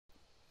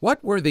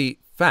What were the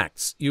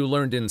facts you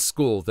learned in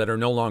school that are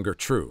no longer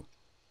true?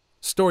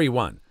 Story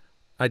 1.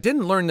 I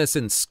didn't learn this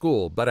in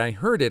school, but I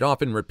heard it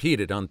often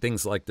repeated on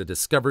things like the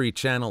Discovery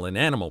Channel and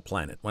Animal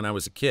Planet when I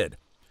was a kid.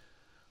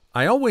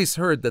 I always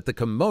heard that the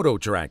Komodo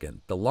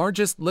dragon, the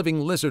largest living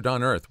lizard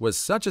on Earth, was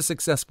such a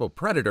successful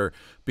predator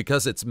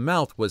because its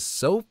mouth was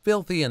so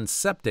filthy and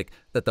septic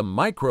that the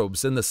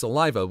microbes in the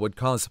saliva would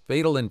cause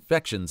fatal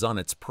infections on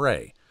its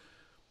prey.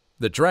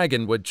 The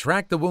dragon would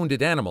track the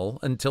wounded animal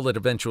until it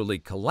eventually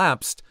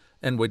collapsed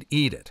and would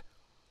eat it.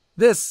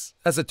 This,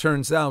 as it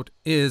turns out,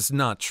 is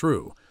not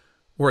true,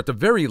 or at the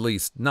very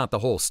least, not the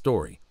whole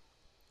story.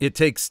 It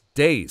takes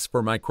days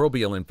for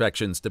microbial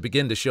infections to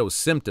begin to show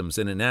symptoms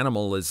in an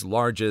animal as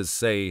large as,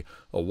 say,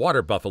 a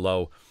water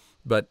buffalo,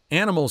 but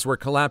animals were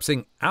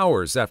collapsing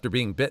hours after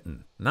being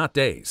bitten, not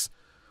days.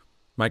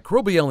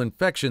 Microbial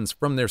infections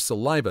from their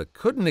saliva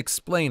couldn't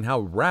explain how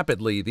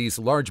rapidly these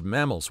large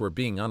mammals were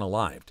being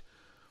unalived.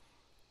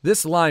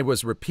 This lie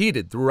was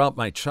repeated throughout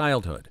my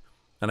childhood,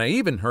 and I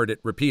even heard it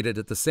repeated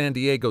at the San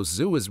Diego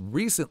Zoo as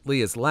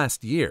recently as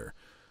last year.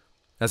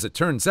 As it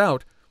turns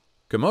out,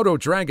 Komodo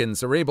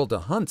dragons are able to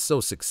hunt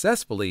so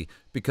successfully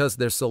because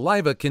their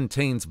saliva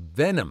contains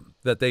venom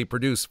that they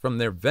produce from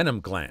their venom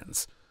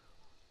glands.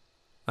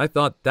 I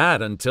thought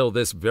that until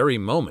this very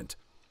moment.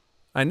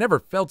 I never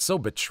felt so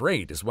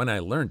betrayed as when I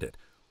learned it.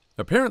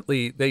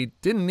 Apparently, they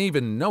didn't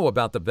even know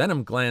about the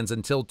venom glands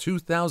until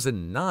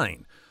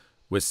 2009,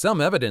 with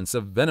some evidence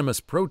of venomous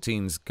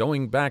proteins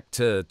going back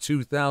to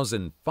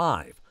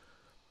 2005.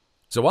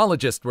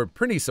 Zoologists were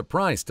pretty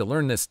surprised to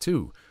learn this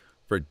too.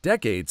 For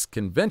decades,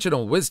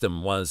 conventional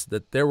wisdom was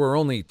that there were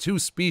only two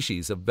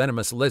species of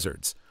venomous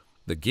lizards,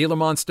 the Gila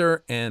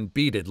monster and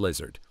beaded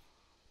lizard.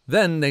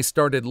 Then they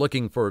started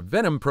looking for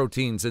venom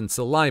proteins in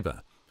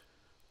saliva.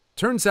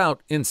 Turns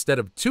out, instead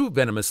of two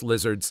venomous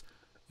lizards,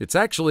 it's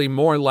actually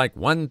more like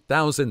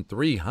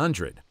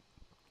 1,300.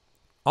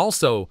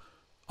 Also,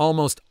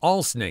 almost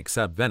all snakes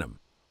have venom.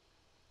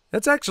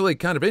 It's actually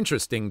kind of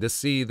interesting to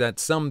see that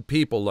some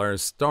people are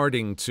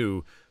starting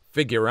to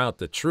figure out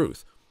the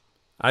truth.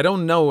 I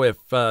don't know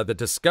if the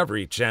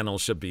Discovery Channel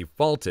should be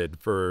faulted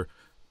for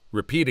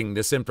repeating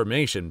this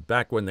information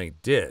back when they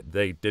did.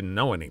 They didn't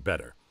know any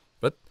better.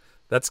 But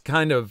that's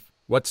kind of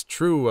what's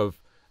true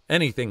of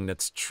anything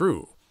that's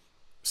true.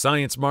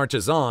 Science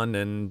marches on,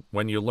 and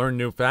when you learn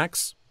new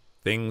facts,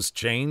 things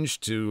change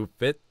to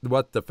fit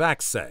what the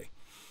facts say.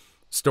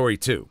 Story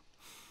 2.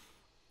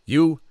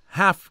 You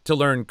have to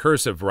learn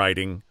cursive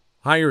writing.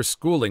 Higher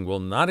schooling will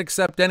not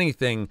accept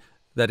anything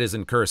that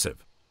isn't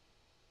cursive.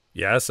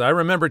 Yes, I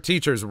remember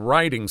teachers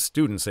writing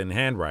students in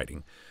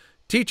handwriting.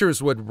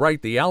 Teachers would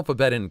write the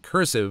alphabet in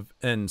cursive,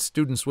 and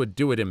students would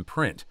do it in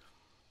print.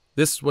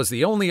 This was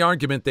the only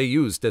argument they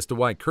used as to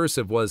why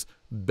cursive was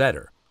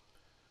better.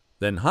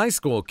 Then high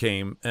school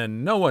came,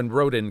 and no one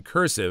wrote in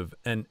cursive,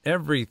 and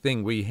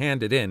everything we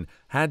handed in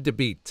had to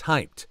be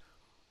typed.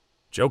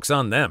 Joke's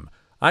on them.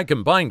 I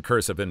combine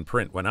cursive and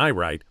print when I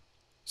write.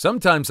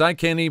 Sometimes I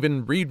can't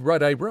even read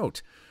what I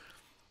wrote.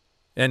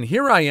 And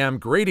here I am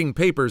grading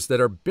papers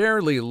that are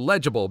barely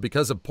legible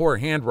because of poor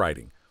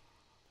handwriting.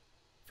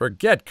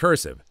 Forget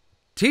cursive.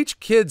 Teach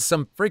kids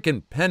some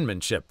freaking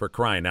penmanship, for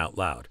crying out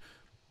loud.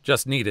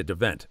 Just needed to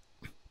vent.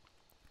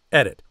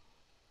 Edit.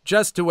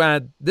 Just to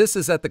add, this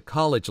is at the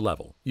college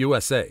level,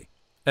 USA.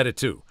 Edit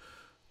 2.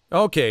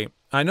 Okay,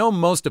 I know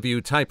most of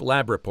you type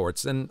lab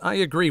reports, and I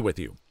agree with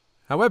you.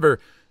 However,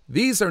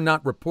 these are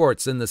not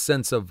reports in the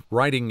sense of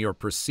writing your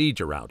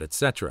procedure out,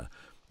 etc.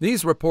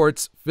 These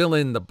reports fill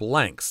in the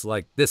blanks,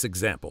 like this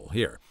example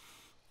here.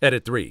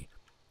 Edit 3.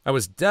 I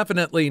was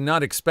definitely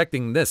not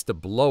expecting this to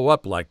blow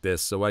up like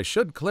this, so I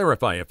should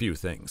clarify a few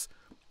things.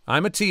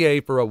 I'm a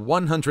TA for a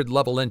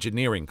 100-level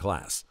engineering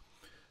class.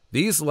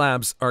 These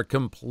labs are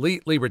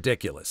completely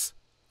ridiculous.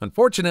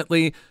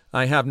 Unfortunately,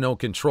 I have no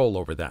control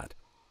over that.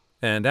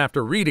 And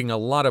after reading a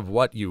lot of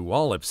what you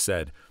all have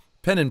said,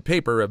 pen and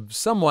paper have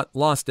somewhat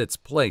lost its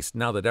place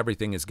now that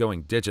everything is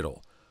going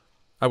digital.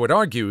 I would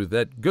argue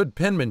that good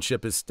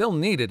penmanship is still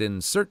needed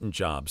in certain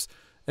jobs,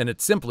 and it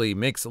simply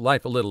makes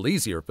life a little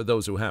easier for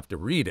those who have to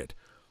read it.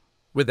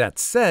 With that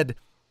said,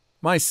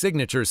 my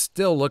signatures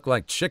still look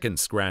like chicken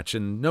scratch,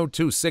 and no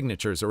two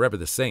signatures are ever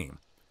the same.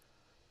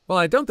 Well,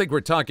 I don't think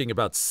we're talking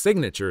about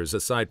signatures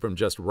aside from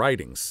just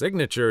writing.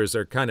 Signatures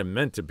are kind of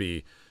meant to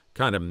be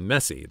kind of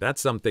messy.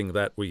 That's something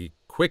that we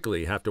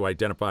quickly have to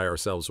identify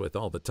ourselves with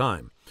all the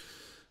time.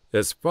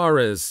 As far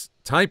as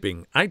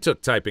typing, I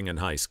took typing in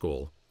high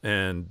school,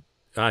 and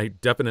I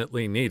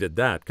definitely needed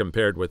that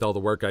compared with all the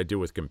work I do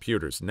with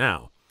computers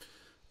now.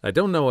 I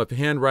don't know if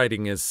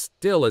handwriting is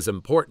still as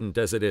important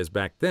as it is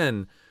back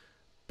then,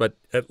 but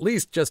at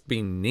least just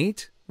be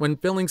neat when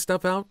filling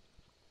stuff out.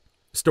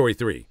 Story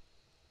 3.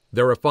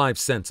 There are 5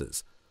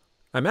 senses.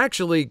 I'm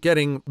actually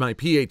getting my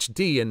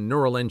PhD in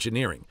neural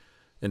engineering,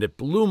 and it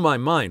blew my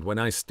mind when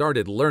I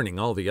started learning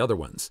all the other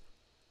ones.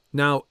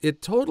 Now,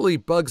 it totally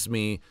bugs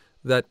me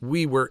that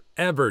we were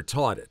ever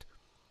taught it.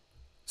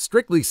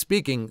 Strictly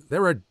speaking,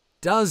 there are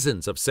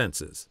dozens of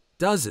senses,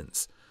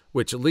 dozens,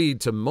 which lead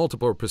to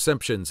multiple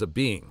perceptions of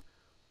being.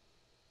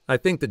 I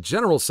think the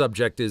general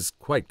subject is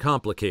quite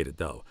complicated,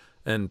 though,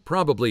 and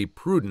probably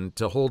prudent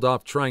to hold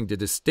off trying to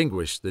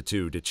distinguish the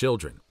two to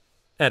children.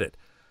 Edit.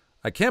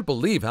 I can't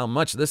believe how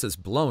much this has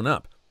blown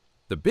up.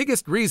 The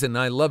biggest reason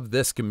I love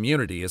this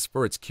community is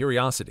for its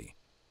curiosity.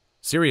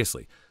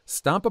 Seriously,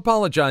 stop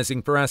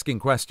apologizing for asking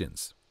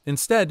questions.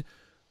 Instead,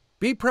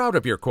 be proud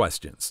of your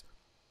questions.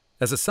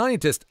 As a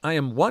scientist, I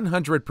am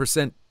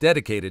 100%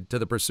 dedicated to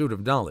the pursuit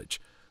of knowledge,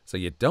 so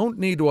you don't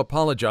need to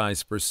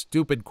apologize for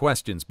stupid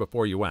questions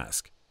before you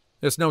ask.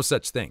 There's no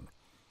such thing.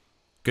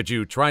 Could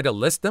you try to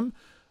list them,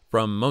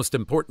 from most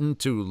important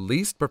to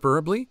least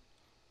preferably?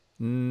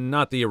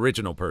 Not the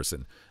original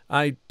person.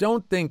 I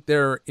don't think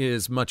there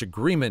is much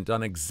agreement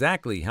on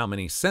exactly how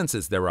many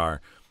senses there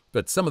are,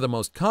 but some of the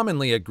most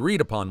commonly agreed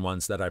upon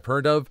ones that I've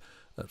heard of: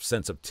 a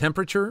sense of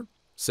temperature,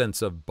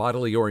 sense of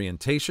bodily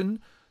orientation,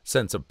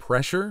 sense of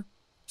pressure,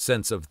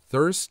 sense of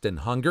thirst and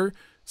hunger,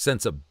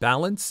 sense of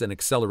balance and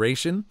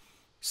acceleration,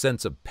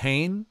 sense of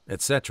pain,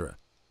 etc.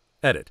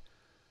 Edit.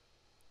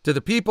 To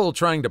the people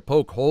trying to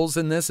poke holes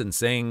in this and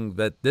saying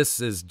that this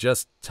is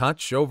just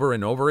touch over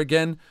and over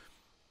again,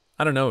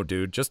 I don't know,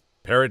 dude, just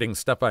parroting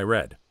stuff I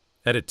read.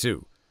 Edit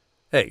 2.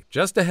 Hey,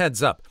 just a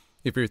heads up,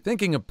 if you're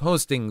thinking of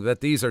posting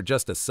that these are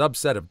just a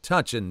subset of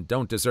touch and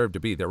don't deserve to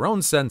be their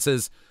own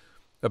senses,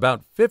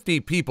 about 50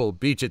 people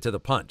beat you to the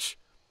punch.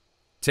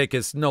 Take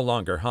is no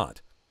longer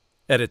hot.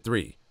 Edit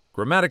 3.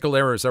 Grammatical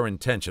errors are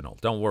intentional,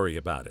 don't worry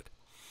about it.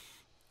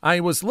 I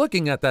was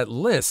looking at that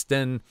list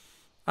and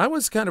I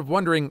was kind of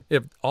wondering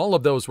if all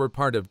of those were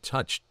part of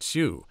touch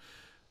too.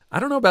 I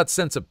don't know about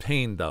sense of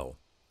pain though.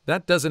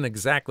 That doesn't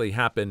exactly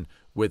happen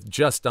with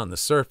just on the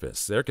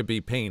surface. There could be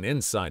pain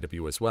inside of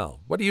you as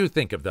well. What do you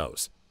think of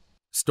those?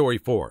 Story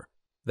 4.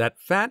 That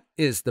fat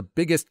is the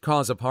biggest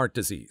cause of heart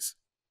disease.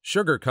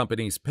 Sugar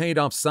companies paid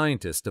off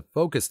scientists to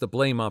focus the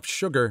blame off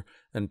sugar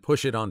and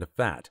push it onto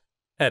fat.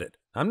 Edit.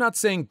 I'm not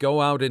saying go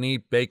out and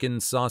eat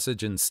bacon,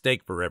 sausage, and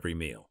steak for every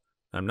meal.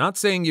 I'm not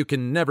saying you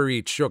can never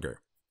eat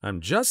sugar.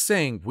 I'm just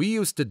saying we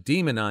used to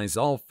demonize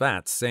all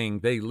fats, saying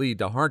they lead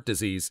to heart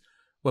disease,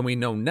 when we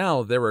know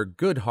now there are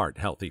good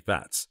heart-healthy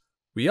fats.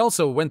 We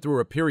also went through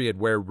a period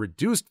where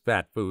reduced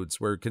fat foods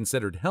were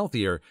considered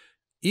healthier,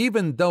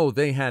 even though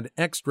they had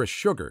extra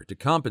sugar to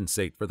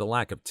compensate for the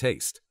lack of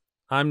taste.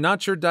 I'm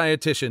not your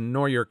dietitian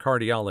nor your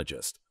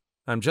cardiologist.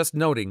 I'm just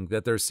noting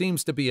that there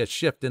seems to be a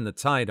shift in the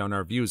tide on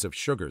our views of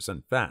sugars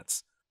and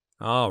fats.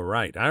 All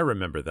right, I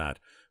remember that.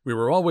 We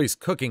were always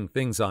cooking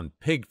things on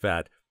pig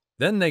fat.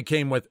 Then they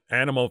came with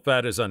animal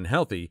fat is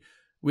unhealthy.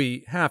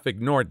 We half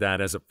ignored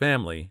that as a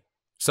family.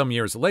 Some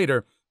years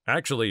later,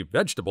 actually,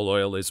 vegetable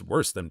oil is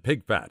worse than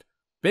pig fat.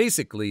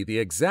 Basically, the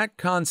exact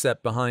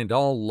concept behind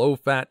all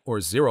low-fat or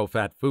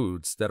zero-fat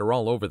foods that are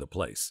all over the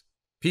place.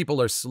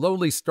 People are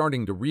slowly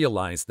starting to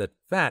realize that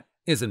fat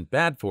isn't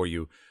bad for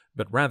you,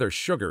 but rather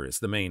sugar is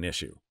the main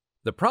issue.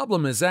 The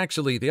problem is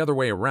actually the other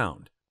way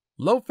around.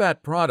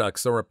 Low-fat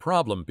products are a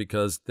problem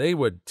because they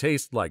would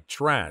taste like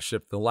trash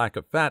if the lack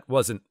of fat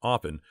wasn't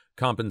often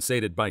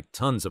compensated by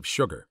tons of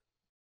sugar.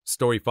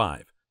 Story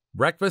 5.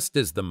 Breakfast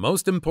is the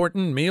most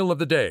important meal of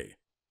the day.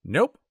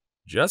 Nope,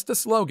 just a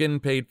slogan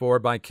paid for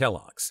by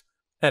Kellogg's.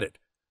 Edit.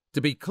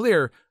 To be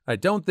clear, I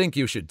don't think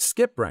you should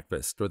skip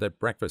breakfast or that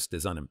breakfast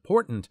is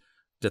unimportant.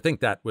 To think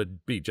that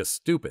would be just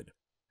stupid.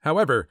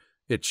 However,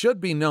 it should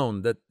be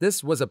known that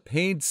this was a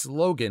paid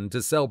slogan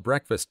to sell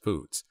breakfast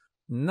foods,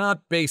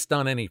 not based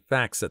on any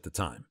facts at the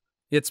time.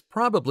 It's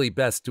probably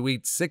best to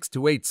eat 6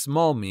 to 8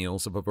 small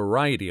meals of a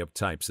variety of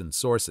types and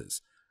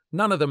sources,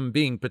 none of them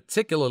being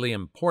particularly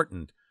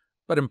important,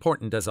 but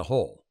important as a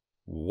whole.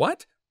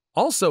 What?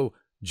 Also,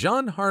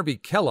 John Harvey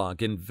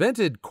Kellogg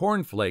invented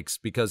cornflakes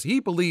because he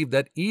believed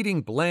that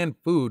eating bland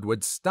food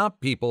would stop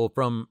people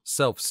from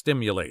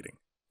self-stimulating.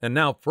 And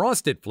now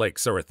Frosted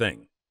Flakes are a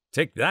thing.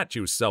 Take that,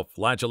 you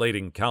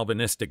self-flagellating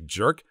Calvinistic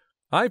jerk.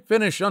 I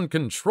finish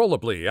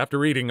uncontrollably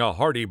after eating a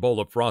hearty bowl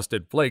of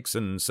Frosted Flakes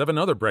and 7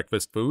 other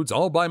breakfast foods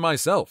all by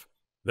myself.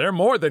 They're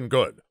more than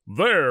good.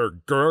 They're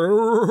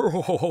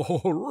great.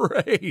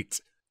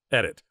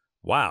 Edit.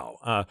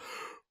 Wow.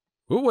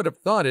 Who would have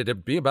thought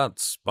it'd be about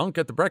spunk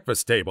at the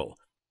breakfast table?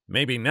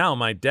 Maybe now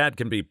my dad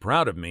can be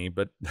proud of me,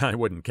 but I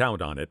wouldn't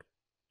count on it.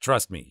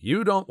 Trust me,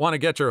 you don't want to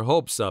get your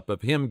hopes up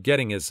of him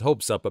getting his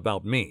hopes up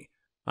about me.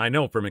 I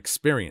know from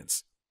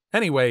experience.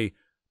 Anyway,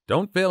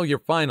 don't fail your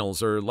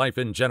finals or life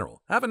in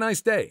general. Have a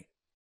nice day.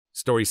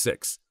 Story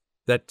 6.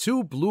 That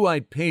 2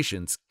 blue-eyed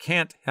patients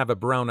can't have a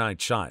brown-eyed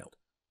child.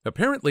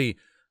 Apparently,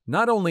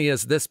 not only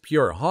is this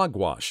pure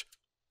hogwash,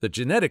 the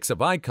genetics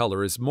of eye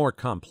color is more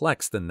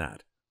complex than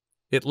that.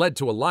 It led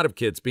to a lot of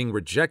kids being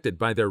rejected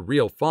by their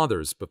real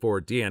fathers before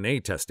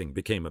DNA testing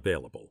became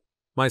available.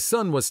 My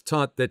son was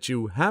taught that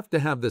you have to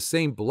have the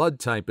same blood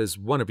type as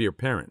one of your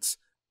parents.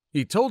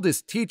 He told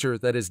his teacher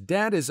that his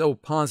dad is O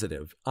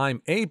positive,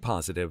 I'm A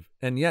positive,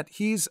 and yet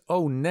he's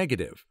O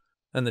negative.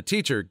 And the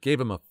teacher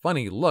gave him a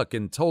funny look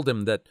and told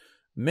him that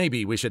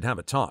maybe we should have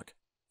a talk.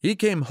 He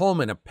came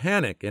home in a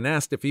panic and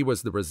asked if he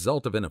was the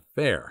result of an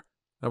affair.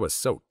 I was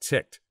so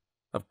ticked.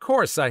 Of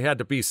course I had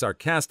to be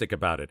sarcastic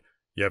about it.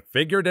 You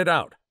figured it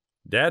out.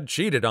 Dad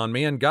cheated on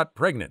me and got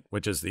pregnant,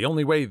 which is the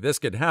only way this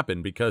could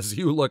happen because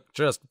you look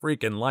just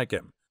freaking like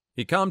him.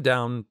 He calmed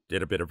down,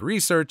 did a bit of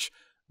research,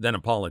 then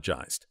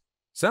apologized.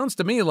 Sounds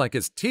to me like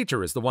his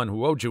teacher is the one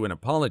who owed you an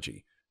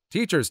apology.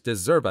 Teachers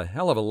deserve a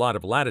hell of a lot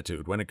of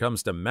latitude when it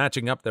comes to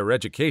matching up their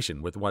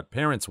education with what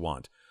parents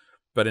want.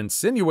 But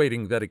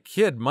insinuating that a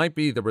kid might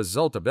be the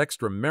result of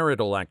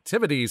extramarital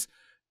activities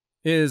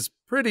is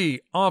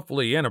pretty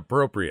awfully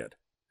inappropriate.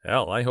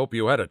 Hell, I hope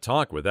you had a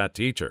talk with that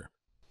teacher.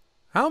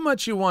 How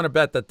much you want to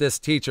bet that this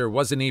teacher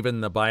wasn't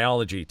even the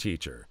biology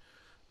teacher?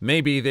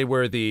 Maybe they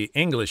were the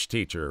English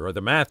teacher or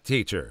the math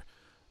teacher.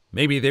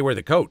 Maybe they were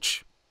the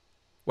coach.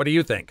 What do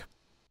you think?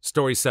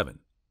 Story 7.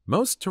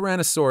 Most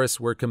Tyrannosaurus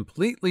were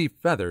completely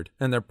feathered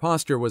and their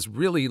posture was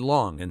really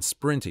long and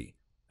sprinty.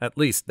 At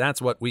least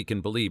that's what we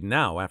can believe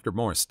now after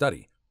more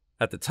study.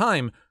 At the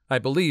time, I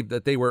believed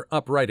that they were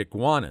upright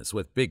iguanas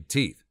with big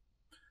teeth.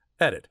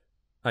 Edit.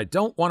 I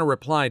don't want to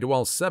reply to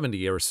all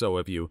 70 or so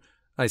of you.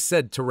 I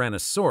said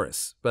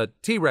Tyrannosaurus,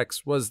 but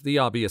T-Rex was the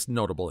obvious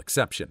notable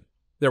exception.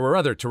 There were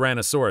other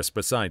Tyrannosaurus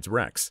besides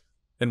Rex.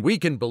 And we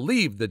can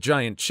believe the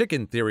giant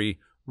chicken theory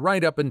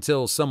right up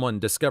until someone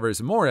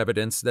discovers more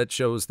evidence that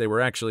shows they were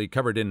actually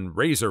covered in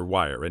razor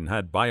wire and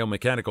had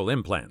biomechanical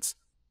implants.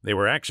 They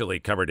were actually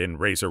covered in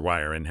razor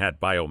wire and had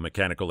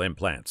biomechanical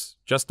implants,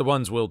 just the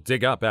ones we'll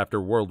dig up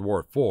after World War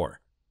IV.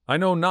 I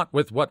know not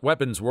with what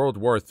weapons World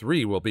War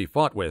III will be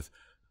fought with,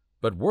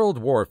 but World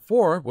War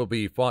IV will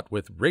be fought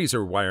with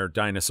razor wire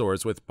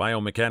dinosaurs with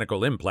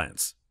biomechanical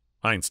implants.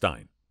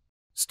 Einstein.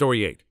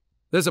 Story 8.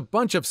 There's a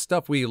bunch of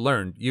stuff we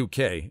learned,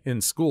 UK,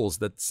 in schools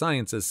that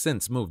science has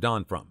since moved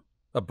on from.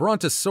 A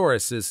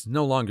brontosaurus is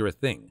no longer a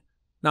thing,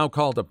 now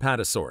called a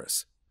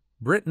patasaurus.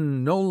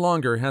 Britain no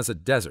longer has a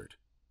desert.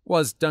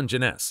 Was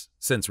Dungeness,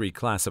 since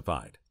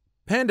reclassified.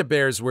 Panda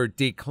bears were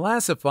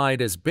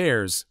declassified as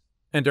bears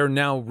and are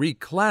now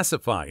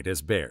reclassified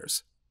as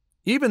bears.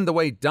 Even the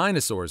way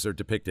dinosaurs are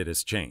depicted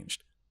has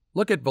changed.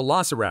 Look at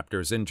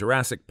velociraptors in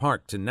Jurassic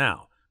Park to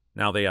now.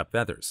 Now they have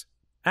feathers.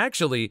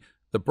 Actually,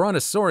 the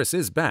brontosaurus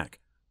is back.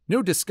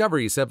 New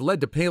discoveries have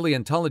led to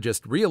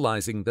paleontologists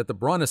realizing that the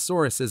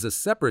brontosaurus is a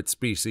separate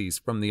species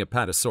from the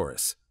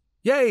apatosaurus.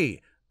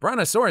 Yay!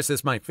 Brontosaurus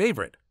is my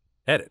favorite.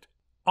 Edit.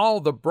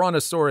 All the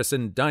brontosaurus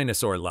and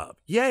dinosaur love.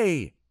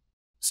 Yay!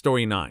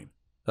 Story 9.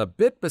 A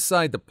bit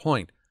beside the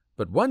point,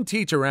 but one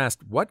teacher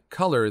asked what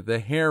color the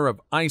hair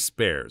of ice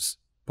bears,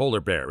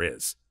 polar bear,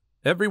 is.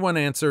 Everyone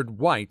answered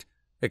white,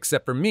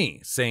 except for me,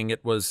 saying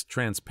it was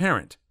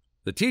transparent.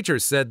 The teacher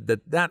said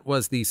that that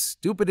was the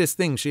stupidest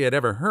thing she had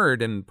ever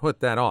heard and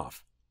put that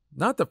off.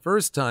 Not the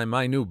first time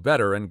I knew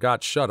better and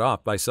got shut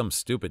off by some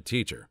stupid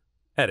teacher.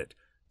 Edit.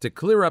 To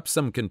clear up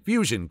some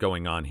confusion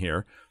going on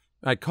here,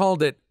 I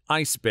called it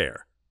ice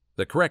bear.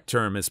 The correct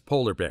term is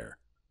polar bear.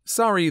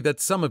 Sorry that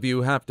some of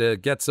you have to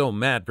get so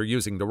mad for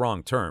using the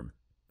wrong term.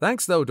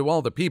 Thanks though to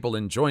all the people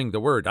enjoying the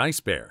word ice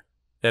bear.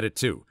 Edit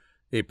 2.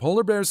 A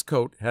polar bear's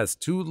coat has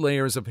 2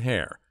 layers of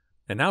hair.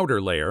 An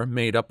outer layer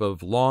made up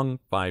of long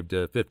 5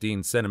 to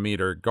 15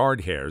 centimeter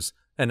guard hairs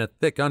and a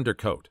thick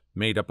undercoat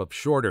made up of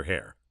shorter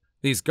hair.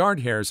 These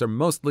guard hairs are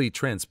mostly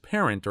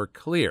transparent or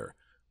clear,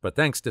 but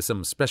thanks to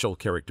some special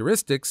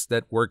characteristics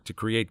that work to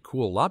create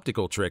cool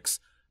optical tricks,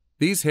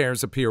 these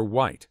hairs appear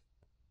white.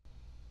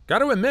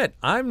 Gotta admit,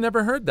 I've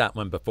never heard that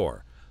one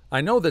before.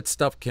 I know that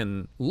stuff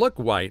can look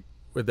white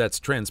that's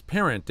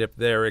transparent if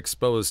they're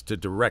exposed to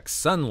direct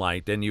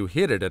sunlight and you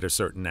hit it at a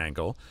certain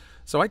angle,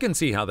 so I can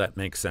see how that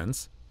makes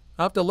sense.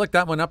 I'll have to look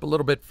that one up a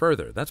little bit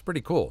further. That's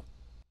pretty cool.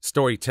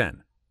 Story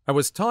 10. I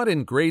was taught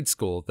in grade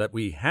school that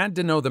we had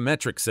to know the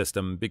metric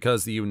system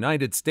because the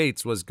United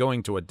States was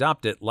going to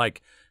adopt it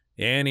like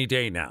any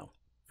day now.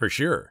 For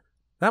sure.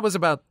 That was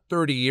about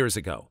 30 years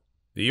ago.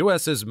 The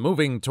U.S. is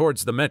moving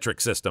towards the metric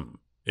system,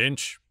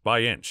 inch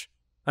by inch.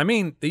 I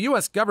mean, the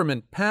U.S.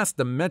 government passed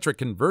the Metric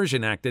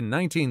Conversion Act in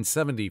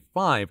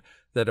 1975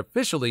 that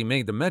officially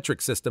made the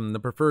metric system the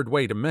preferred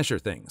way to measure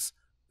things.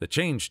 The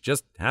change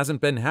just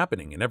hasn't been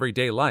happening in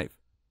everyday life.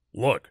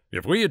 Look,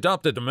 if we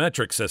adopted the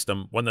metric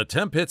system, when the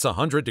temp hits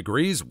 100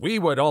 degrees, we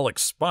would all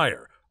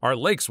expire. Our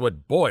lakes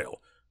would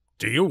boil.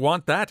 Do you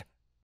want that?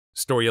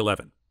 Story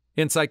 11.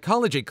 In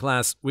psychology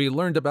class, we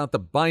learned about the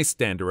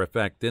bystander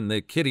effect in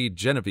the Kitty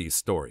Genovese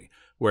story,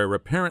 where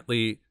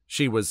apparently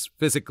she was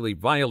physically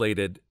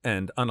violated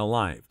and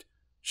unalived.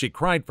 She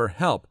cried for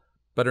help,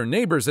 but her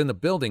neighbors in the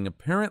building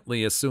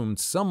apparently assumed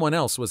someone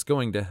else was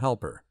going to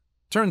help her.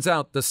 Turns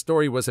out the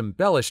story was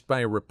embellished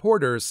by a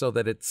reporter so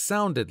that it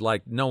sounded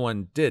like no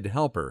one did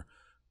help her,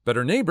 but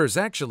her neighbors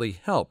actually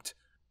helped,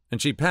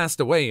 and she passed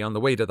away on the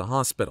way to the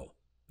hospital.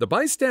 The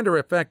bystander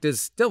effect is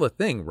still a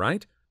thing,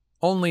 right?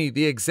 Only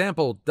the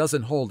example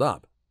doesn't hold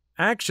up.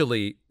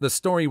 Actually, the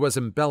story was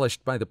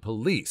embellished by the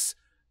police,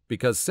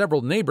 because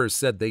several neighbors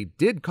said they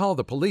did call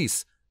the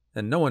police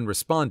and no one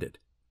responded.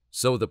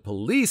 So the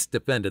police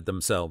defended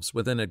themselves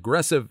with an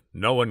aggressive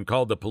 "no one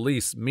called the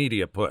police"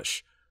 media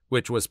push,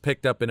 which was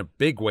picked up in a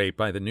big way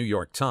by the New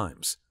York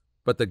Times.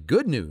 But the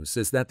good news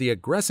is that the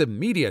aggressive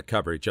media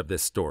coverage of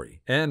this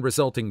story and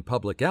resulting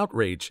public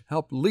outrage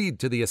helped lead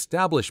to the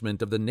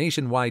establishment of the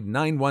nationwide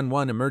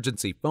 911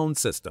 emergency phone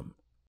system.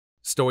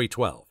 Story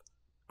 12.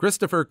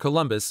 Christopher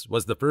Columbus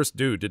was the first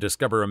dude to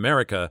discover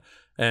America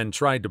and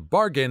tried to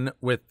bargain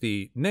with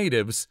the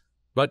natives,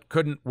 but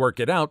couldn't work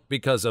it out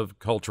because of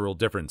cultural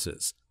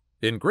differences.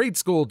 In grade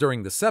school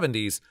during the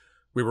 70s,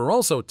 we were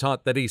also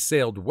taught that he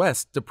sailed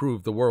west to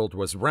prove the world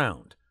was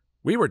round.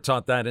 We were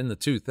taught that in the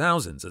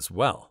 2000s as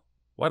well.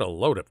 What a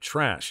load of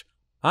trash.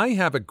 I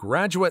have a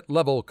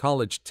graduate-level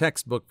college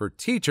textbook for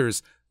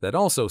teachers that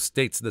also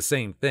states the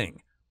same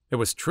thing. It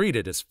was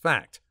treated as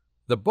fact.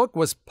 The book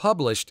was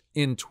published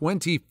in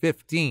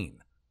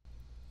 2015.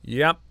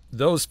 Yep,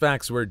 those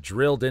facts were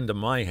drilled into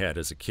my head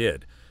as a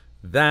kid.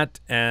 That,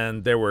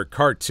 and there were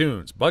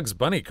cartoons, Bugs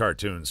Bunny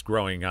cartoons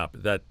growing up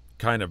that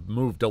kind of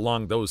moved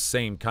along those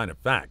same kind of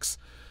facts.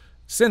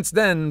 Since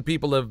then,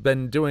 people have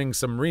been doing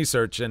some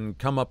research and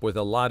come up with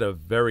a lot of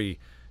very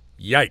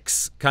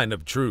yikes kind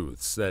of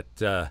truths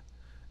that,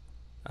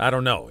 I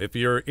don't know. If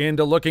you're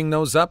into looking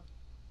those up,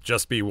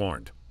 just be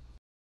warned.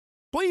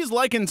 Please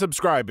like and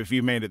subscribe if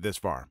you made it this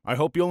far. I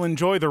hope you'll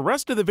enjoy the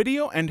rest of the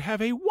video and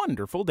have a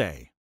wonderful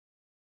day.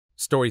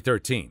 Story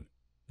 13.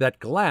 That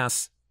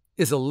glass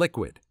is a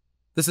liquid.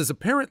 This is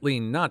apparently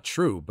not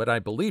true, but I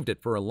believed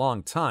it for a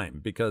long time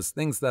because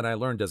things that I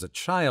learned as a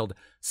child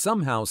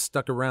somehow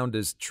stuck around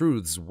as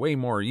truths way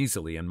more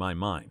easily in my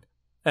mind.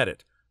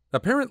 Edit.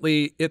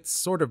 Apparently, it's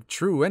sort of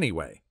true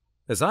anyway.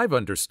 As I've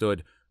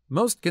understood,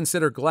 most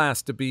consider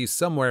glass to be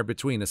somewhere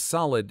between a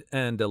solid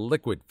and a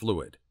liquid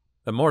fluid.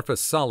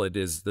 Amorphous solid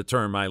is the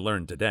term I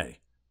learned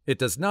today. It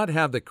does not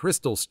have the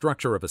crystal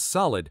structure of a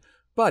solid,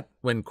 but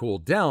when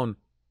cooled down,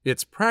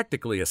 it's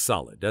practically a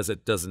solid as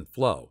it doesn't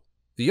flow.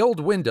 The old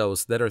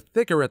windows that are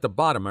thicker at the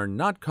bottom are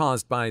not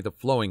caused by the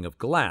flowing of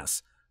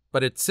glass,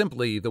 but it's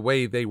simply the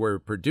way they were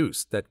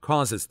produced that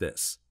causes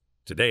this.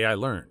 Today I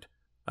learned.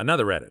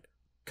 Another edit.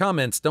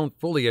 Comments don't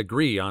fully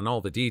agree on all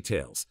the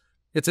details.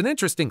 It's an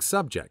interesting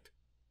subject.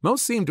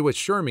 Most seem to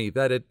assure me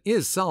that it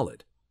is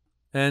solid.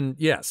 And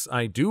yes,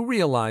 I do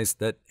realize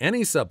that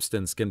any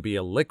substance can be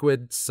a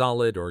liquid,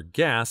 solid, or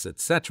gas,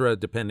 etc.,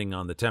 depending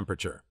on the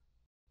temperature.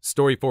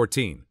 Story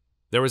 14.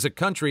 There is a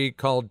country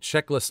called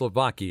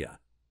Czechoslovakia.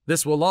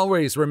 This will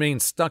always remain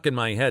stuck in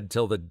my head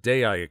till the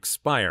day I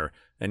expire,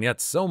 and yet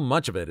so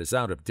much of it is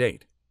out of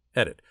date.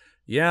 Edit.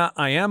 Yeah,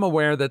 I am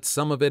aware that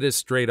some of it is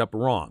straight up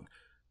wrong.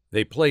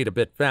 They played a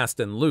bit fast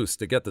and loose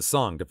to get the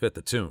song to fit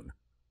the tune.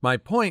 My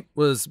point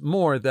was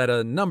more that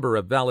a number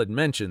of valid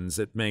mentions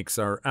it makes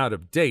are out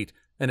of date,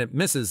 and it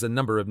misses a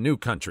number of new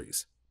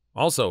countries.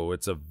 Also,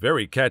 it's a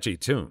very catchy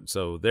tune,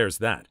 so there's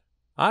that.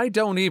 I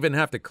don't even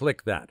have to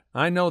click that.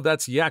 I know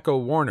that's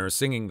Yakko Warner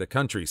singing the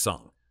country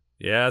song.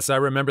 Yes, I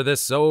remember this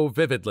so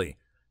vividly.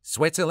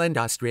 Switzerland,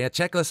 Austria,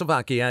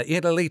 Czechoslovakia,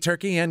 Italy,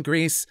 Turkey, and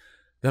Greece.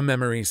 The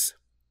memories.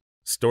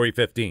 Story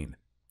 15.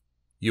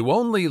 You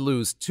only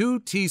lose 2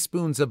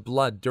 teaspoons of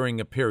blood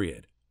during a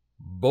period.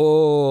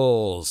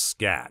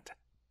 Bullscat.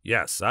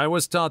 Yes, I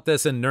was taught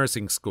this in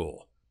nursing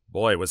school.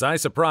 Boy, was I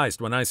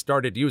surprised when I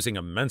started using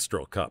a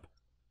menstrual cup.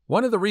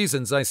 One of the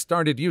reasons I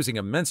started using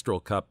a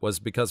menstrual cup was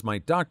because my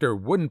doctor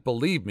wouldn't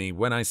believe me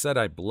when I said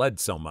I bled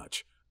so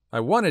much. I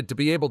wanted to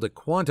be able to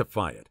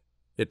quantify it.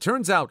 It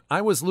turns out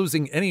I was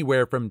losing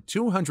anywhere from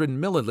 200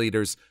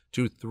 milliliters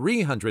to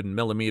 300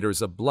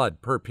 millimeters of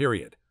blood per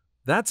period.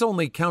 That's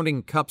only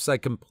counting cups I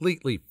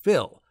completely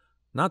fill,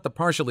 not the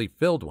partially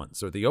filled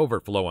ones or the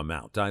overflow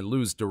amount I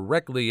lose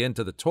directly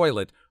into the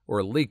toilet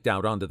or leaked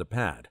out onto the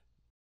pad.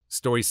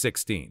 Story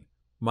 16.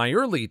 My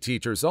early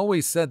teachers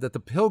always said that the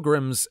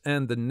Pilgrims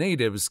and the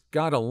natives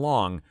got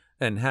along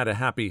and had a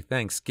happy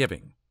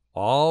Thanksgiving.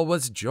 All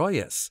was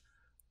joyous.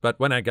 But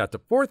when I got to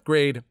 4th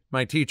grade,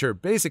 my teacher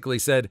basically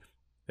said,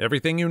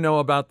 "Everything you know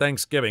about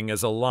Thanksgiving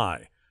is a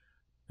lie."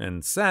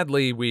 And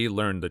sadly, we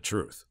learned the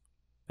truth.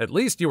 At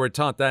least you were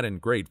taught that in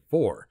grade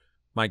 4.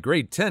 My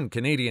grade 10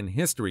 Canadian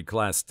history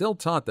class still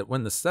taught that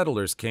when the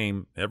settlers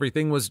came,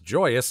 everything was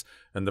joyous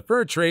and the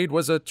fur trade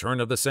was a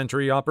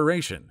turn-of-the-century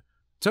operation.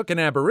 Took an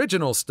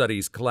Aboriginal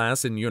studies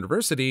class in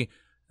university,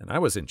 and I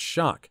was in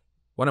shock.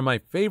 One of my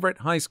favorite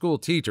high school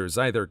teachers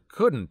either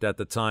couldn't at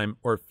the time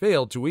or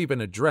failed to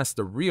even address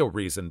the real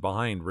reason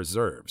behind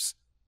reserves.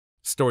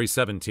 Story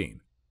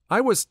 17. I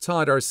was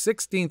taught our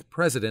 16th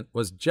president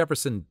was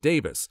Jefferson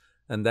Davis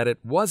and that it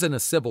wasn't a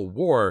civil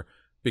war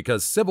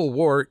because civil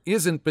war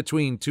isn't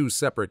between 2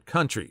 separate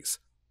countries.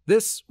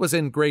 This was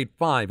in grade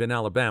 5 in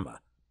Alabama.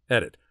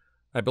 Edit.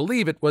 I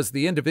believe it was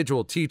the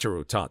individual teacher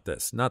who taught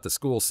this, not the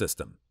school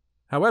system.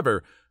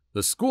 However,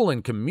 the school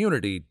and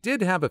community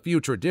did have a few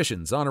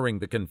traditions honoring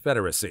the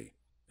Confederacy.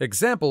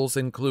 Examples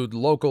include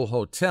local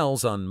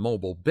hotels on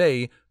Mobile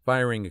Bay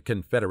firing a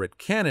Confederate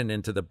cannon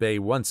into the bay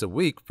once a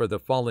week for the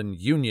fallen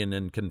Union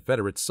and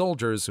Confederate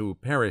soldiers who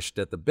perished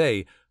at the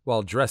bay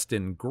while dressed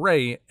in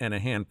gray, and a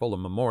handful of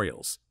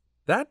memorials.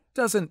 That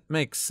doesn't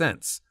make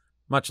sense,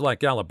 much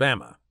like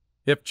Alabama.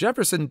 If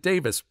Jefferson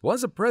Davis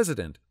was a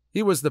president,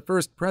 he was the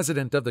first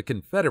president of the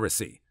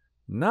Confederacy,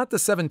 not the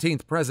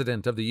 17th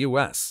president of the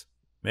U.S.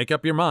 Make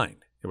up your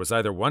mind. It was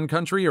either one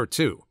country or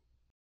two.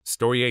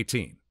 Story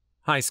 18.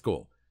 High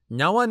school.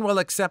 No one will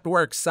accept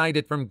work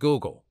cited from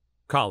Google.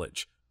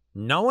 College.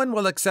 No one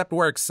will accept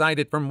work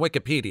cited from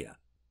Wikipedia.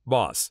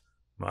 Boss.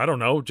 I don't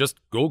know, just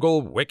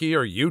Google, Wiki,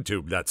 or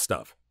YouTube that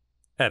stuff.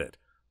 Edit.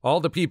 All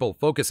the people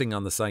focusing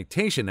on the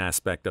citation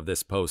aspect of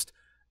this post,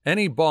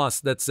 any boss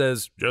that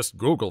says, just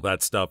Google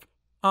that stuff,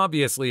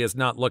 obviously is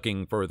not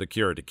looking for the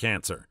cure to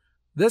cancer.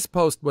 This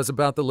post was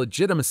about the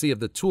legitimacy of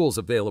the tools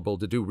available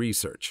to do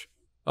research.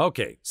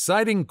 Okay,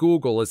 citing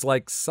Google is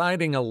like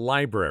citing a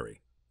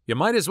library. You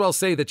might as well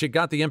say that you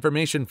got the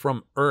information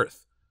from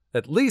Earth.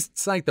 At least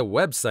cite the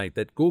website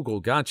that Google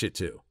got you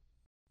to.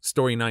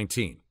 Story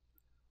 19.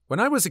 When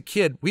I was a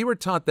kid, we were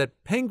taught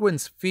that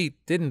penguins' feet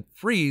didn't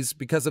freeze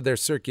because of their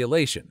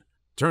circulation.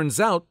 Turns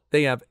out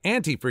they have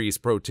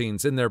antifreeze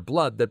proteins in their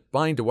blood that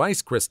bind to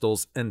ice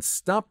crystals and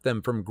stop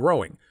them from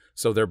growing,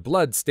 so their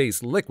blood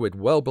stays liquid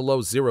well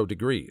below 0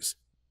 degrees.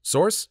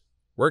 Source?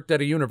 Worked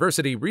at a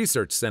university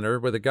research center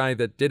with a guy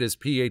that did his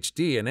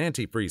PhD in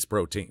antifreeze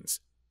proteins.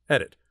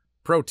 Edit.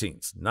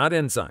 Proteins, not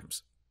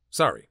enzymes.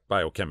 Sorry,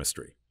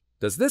 biochemistry.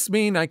 Does this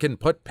mean I can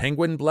put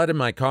penguin blood in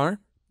my car?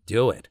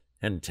 Do it,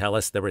 and tell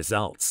us the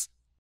results.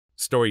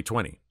 Story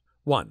 20.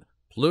 1.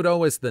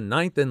 Pluto is the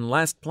 9th and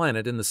last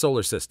planet in the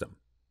solar system.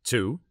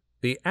 2.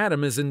 The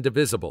atom is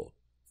indivisible.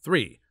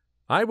 3.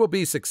 I will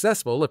be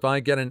successful if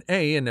I get an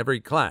A in every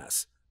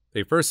class.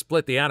 They first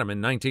split the atom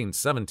in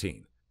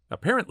 1917.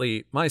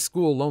 Apparently, my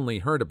school only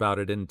heard about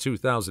it in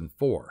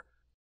 2004.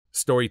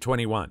 Story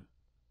 21.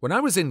 When I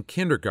was in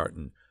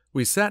kindergarten,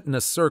 we sat in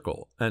a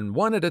circle, and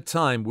one at a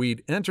time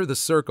we'd enter the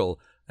circle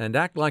and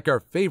act like our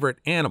favorite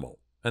animal,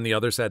 and the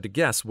others had to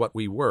guess what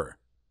we were.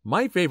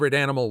 My favorite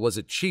animal was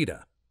a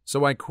cheetah,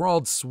 so I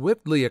crawled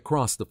swiftly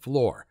across the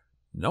floor.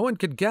 No one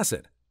could guess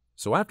it.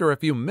 So after a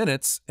few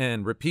minutes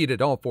and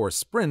repeated all 4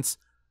 sprints,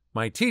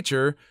 my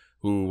teacher,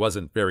 who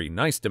wasn't very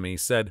nice to me,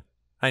 said,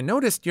 "I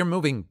noticed you're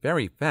moving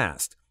very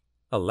fast.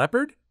 A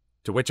leopard?"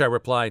 To which I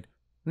replied,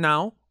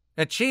 "No,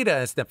 a cheetah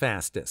is the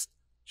fastest."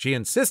 She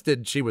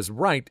insisted she was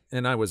right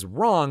and I was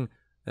wrong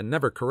and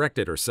never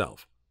corrected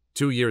herself.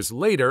 2 years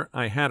later,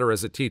 I had her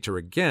as a teacher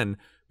again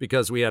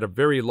because we had a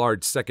very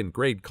large 2nd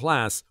grade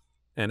class,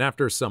 and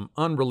after some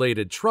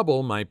unrelated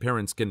trouble, my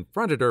parents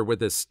confronted her with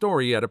this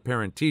story at a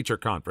parent-teacher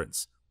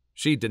conference.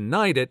 She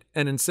denied it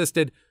and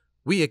insisted,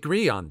 "We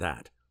agree on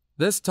that."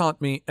 This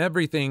taught me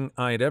everything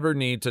I'd ever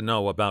need to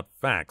know about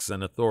facts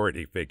and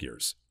authority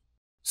figures.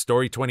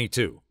 Story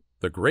 22.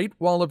 The Great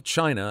Wall of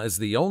China is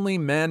the only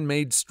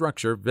man-made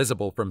structure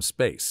visible from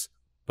space.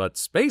 But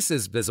space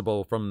is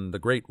visible from the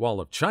Great Wall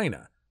of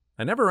China.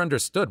 I never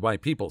understood why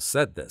people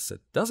said this.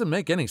 It doesn't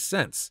make any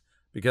sense,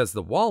 because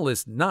the wall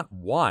is not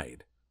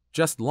wide,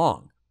 just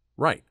long.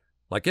 Right,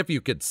 like if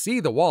you could see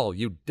the wall,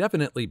 you'd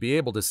definitely be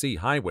able to see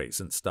highways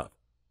and stuff.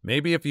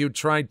 Maybe if you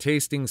tried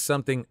tasting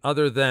something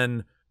other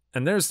than,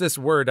 and there's this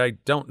word I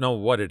don't know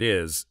what it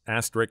is,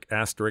 asterisk,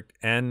 asterisk,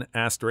 N,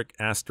 asterisk,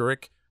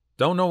 asterisk.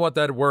 Don't know what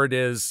that word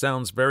is,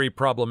 sounds very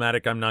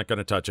problematic, I'm not going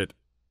to touch it.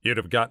 You'd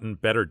have gotten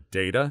better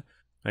data.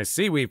 I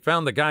see we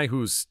found the guy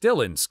who's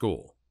still in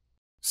school.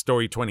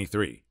 Story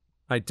 23.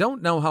 I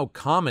don't know how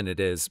common it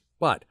is,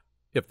 but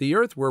if the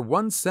Earth were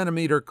 1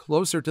 centimeter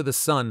closer to the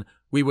Sun,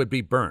 we would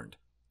be burned.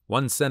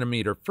 1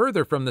 centimeter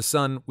further from the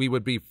Sun, we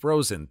would be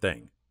frozen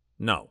thing.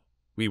 No,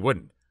 we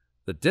wouldn't.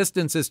 The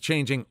distance is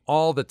changing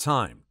all the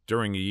time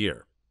during a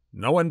year.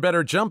 No one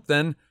better jump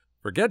then.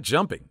 Forget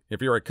jumping. If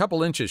you're a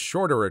couple inches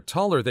shorter or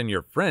taller than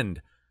your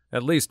friend,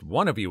 at least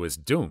one of you is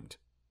doomed.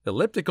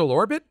 Elliptical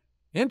orbit?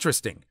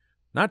 Interesting.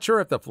 Not sure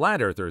if the flat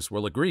earthers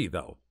will agree,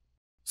 though.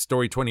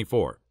 Story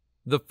 24.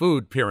 The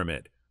food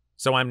pyramid.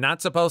 So I'm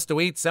not supposed to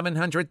eat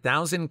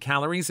 700,000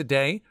 calories a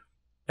day?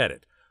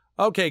 Edit.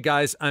 Okay,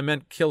 guys, I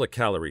meant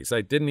kilocalories.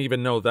 I didn't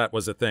even know that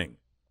was a thing.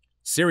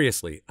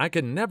 Seriously, I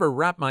can never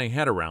wrap my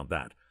head around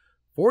that.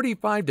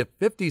 45 to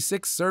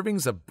 56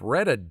 servings of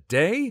bread a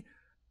day?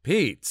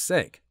 Pete's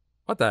sake.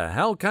 What the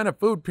hell kind of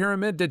food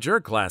pyramid did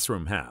your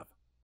classroom have?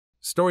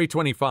 Story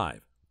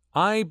 25.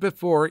 I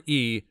before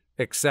E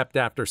except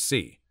after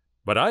C.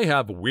 But I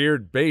have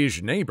weird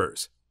beige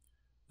neighbors.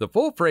 The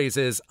full phrase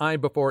is I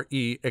before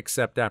E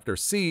except after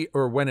C,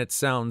 or when it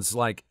sounds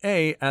like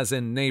A as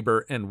in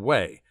neighbor and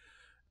way.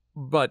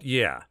 But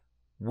yeah,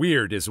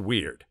 weird is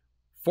weird.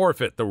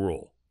 Forfeit the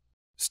rule.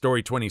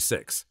 Story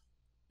 26.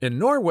 In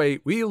Norway,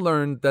 we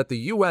learned that the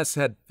U.S.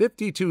 had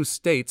 52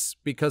 states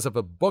because of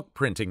a book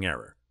printing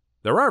error.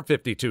 There are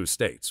 52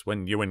 states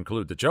when you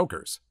include the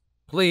jokers.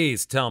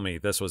 Please tell me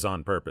this was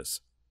on purpose.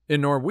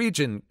 In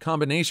Norwegian,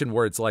 combination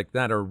words like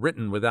that are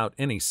written without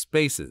any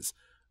spaces,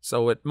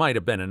 so it might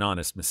have been an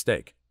honest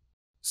mistake.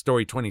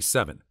 Story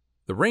 27.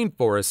 The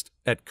rainforest,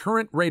 at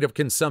current rate of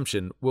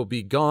consumption, will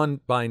be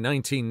gone by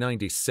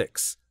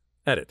 1996.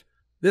 Edit.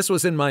 This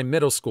was in my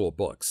middle school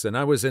books, and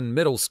I was in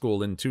middle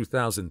school in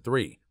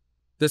 2003.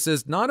 This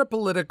is not a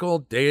political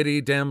deity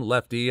damn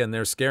lefty and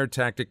their scare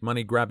tactic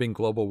money-grabbing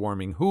global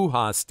warming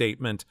hoo-ha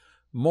statement,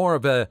 more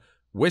of a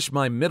Wish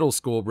my middle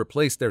school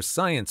replaced their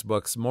science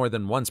books more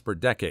than once per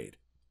decade.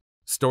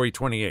 Story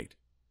 28.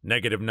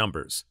 Negative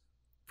numbers.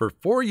 For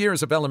 4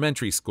 years of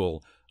elementary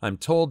school, I'm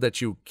told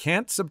that you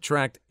can't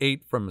subtract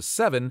 8 from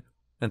 7,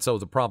 and so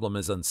the problem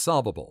is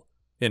unsolvable.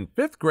 In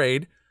 5th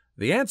grade,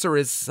 the answer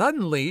is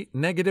suddenly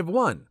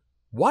 -1.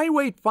 Why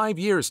wait 5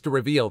 years to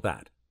reveal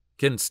that?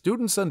 Can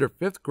students under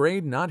 5th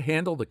grade not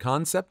handle the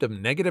concept of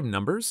negative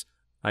numbers?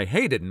 I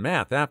hated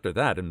math after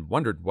that and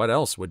wondered what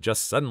else would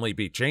just suddenly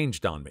be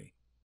changed on me.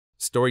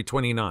 Story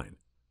 29.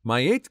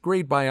 My 8th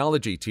grade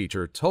biology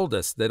teacher told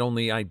us that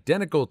only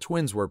identical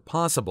twins were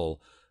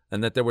possible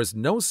and that there was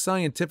no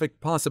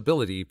scientific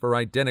possibility for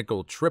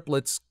identical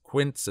triplets,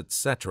 quints,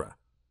 etc.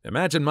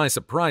 Imagine my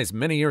surprise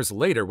many years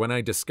later when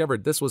I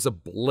discovered this was a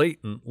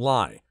blatant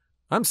lie.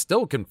 I'm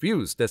still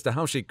confused as to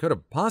how she could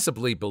have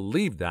possibly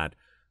believed that,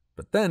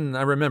 but then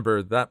I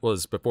remember that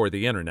was before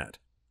the internet.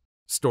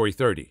 Story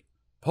 30.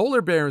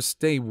 Polar bears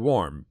stay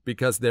warm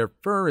because their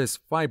fur is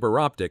fiber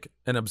optic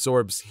and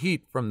absorbs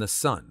heat from the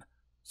sun.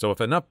 So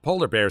if enough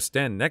polar bears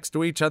stand next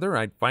to each other,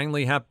 I'd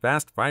finally have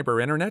fast fiber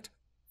internet?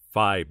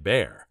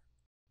 Fi-bear.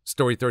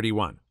 Story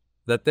 31.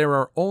 That there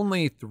are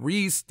only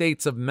 3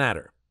 states of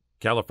matter: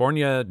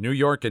 California, New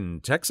York,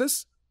 and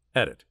Texas?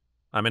 Edit.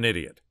 I'm an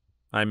idiot.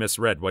 I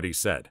misread what he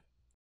said.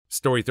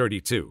 Story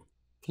 32.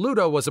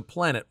 Pluto was a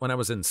planet when I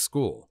was in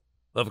school.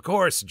 Of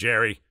course,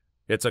 Jerry.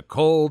 It's a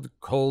cold,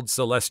 cold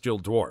celestial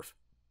dwarf.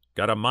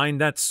 Gotta mine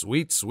that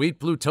sweet, sweet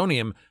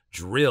plutonium.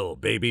 Drill,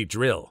 baby,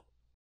 drill.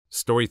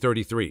 Story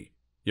 33.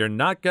 You're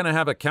not gonna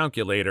have a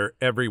calculator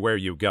everywhere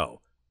you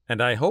go.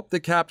 And I hope the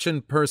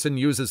caption person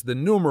uses the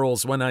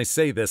numerals when I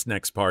say this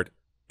next part,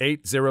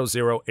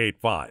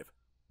 80085.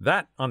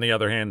 That, on the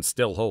other hand,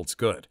 still holds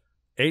good.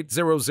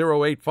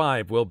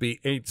 80085 will be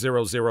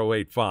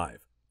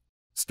 80085.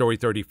 Story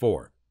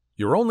 34.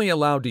 You're only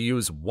allowed to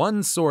use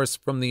one source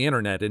from the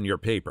internet in your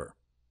paper.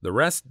 The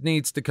rest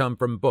needs to come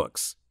from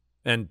books.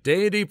 And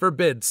deity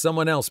forbid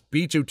someone else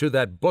beat you to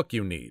that book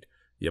you need.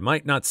 You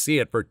might not see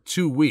it for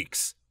 2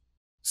 weeks.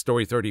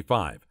 Story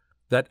 35.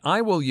 That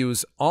I will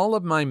use all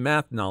of my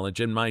math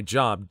knowledge in my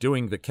job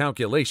doing the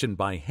calculation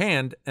by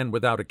hand and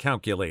without a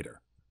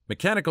calculator.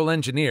 Mechanical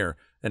engineer,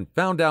 and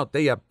found out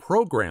they have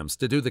programs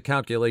to do the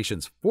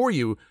calculations for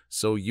you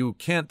so you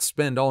can't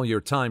spend all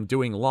your time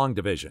doing long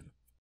division.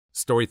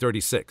 Story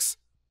 36.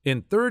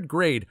 In 3rd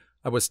grade,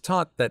 I was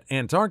taught that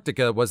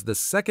Antarctica was the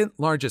 2nd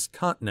largest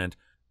continent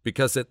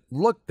because it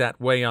looked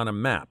that way on a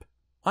map.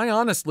 I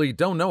honestly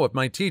don't know if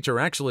my teacher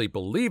actually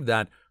believed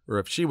that or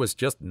if she was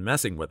just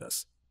messing with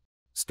us.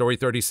 Story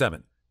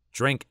 37.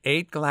 Drink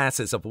 8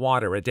 glasses of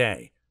water a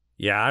day.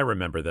 Yeah, I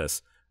remember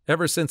this.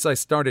 Ever since I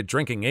started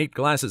drinking 8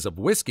 glasses of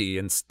whiskey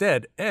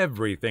instead,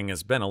 everything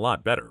has been a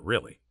lot better,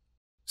 really.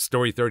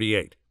 Story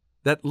 38.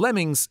 That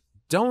lemmings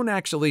don't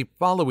actually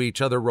follow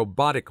each other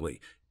robotically,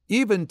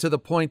 even to the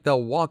point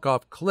they'll walk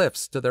off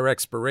cliffs to their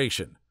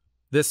expiration.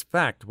 This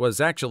fact was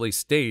actually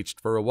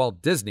staged for a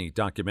Walt Disney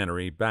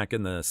documentary back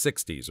in the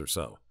 60s or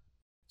so.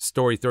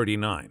 Story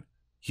 39.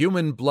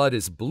 Human blood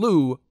is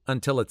blue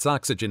until it's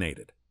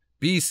oxygenated.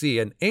 BC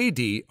and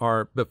AD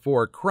are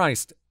before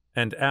Christ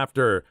and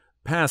after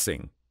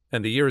passing,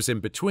 and the years in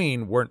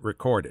between weren't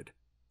recorded.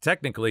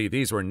 Technically,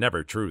 these were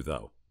never true,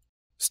 though.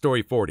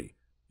 Story 40.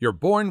 You're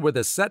born with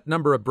a set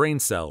number of brain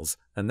cells,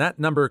 and that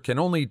number can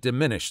only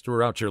diminish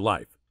throughout your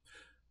life.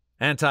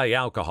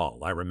 Anti-alcohol,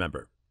 I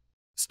remember.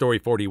 Story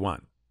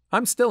 41.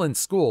 I'm still in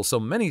school, so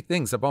many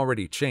things have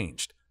already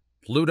changed.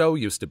 Pluto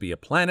used to be a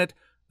planet,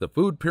 the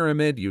food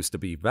pyramid used to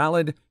be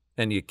valid,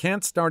 and you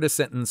can't start a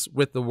sentence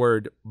with the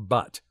word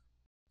but.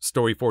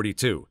 Story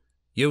 42.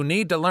 You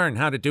need to learn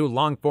how to do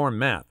long-form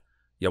math.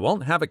 You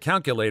won't have a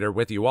calculator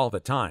with you all the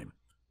time,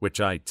 which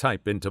I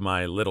type into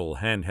my little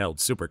handheld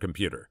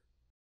supercomputer.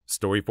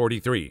 Story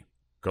 43.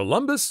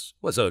 Columbus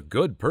was a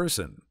good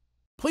person.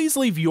 Please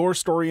leave your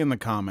story in the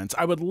comments.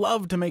 I would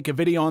love to make a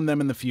video on them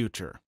in the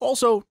future.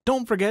 Also,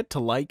 don't forget to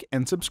like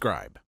and subscribe.